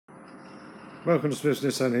Welcome to Smith's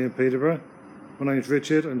Nissan here in Peterborough. My name is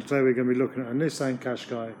Richard and today we're going to be looking at a Nissan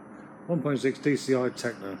Qashqai 1.6 DCI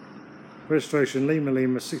TEKNA. Registration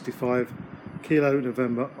Lima 65 Kilo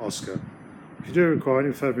November Oscar. If you do require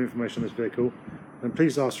any further information on this vehicle, then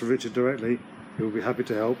please ask for Richard directly. He will be happy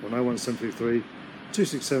to help on 01733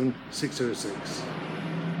 267 606.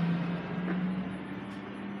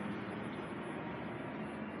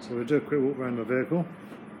 So we'll do a quick walk around the vehicle.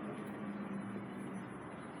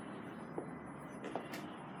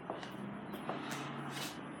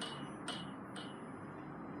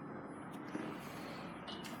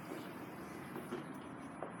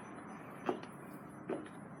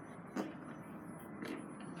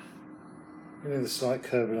 The slight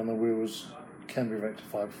curbing on the wheels can be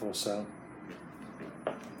rectified before sale.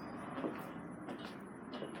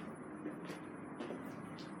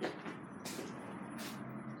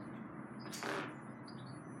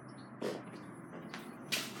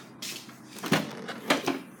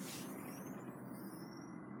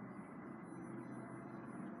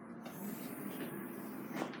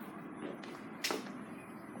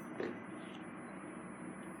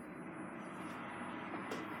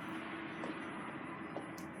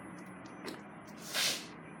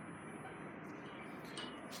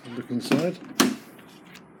 Look inside.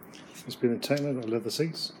 It's been a TEKNA, got leather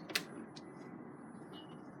seats.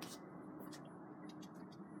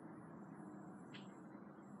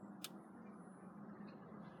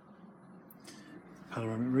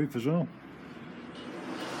 Panoramic roof as well.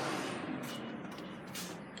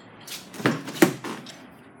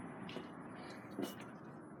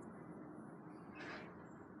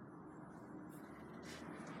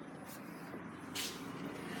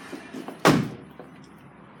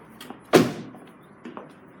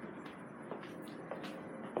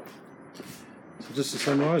 So just to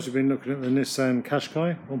summarise, we've been looking at the Nissan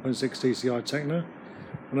Qashqai 1.6 DCI TEKNA.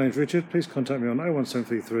 My name is Richard. Please contact me on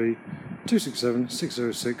 01733 267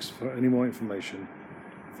 606 for any more information.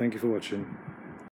 Thank you for watching.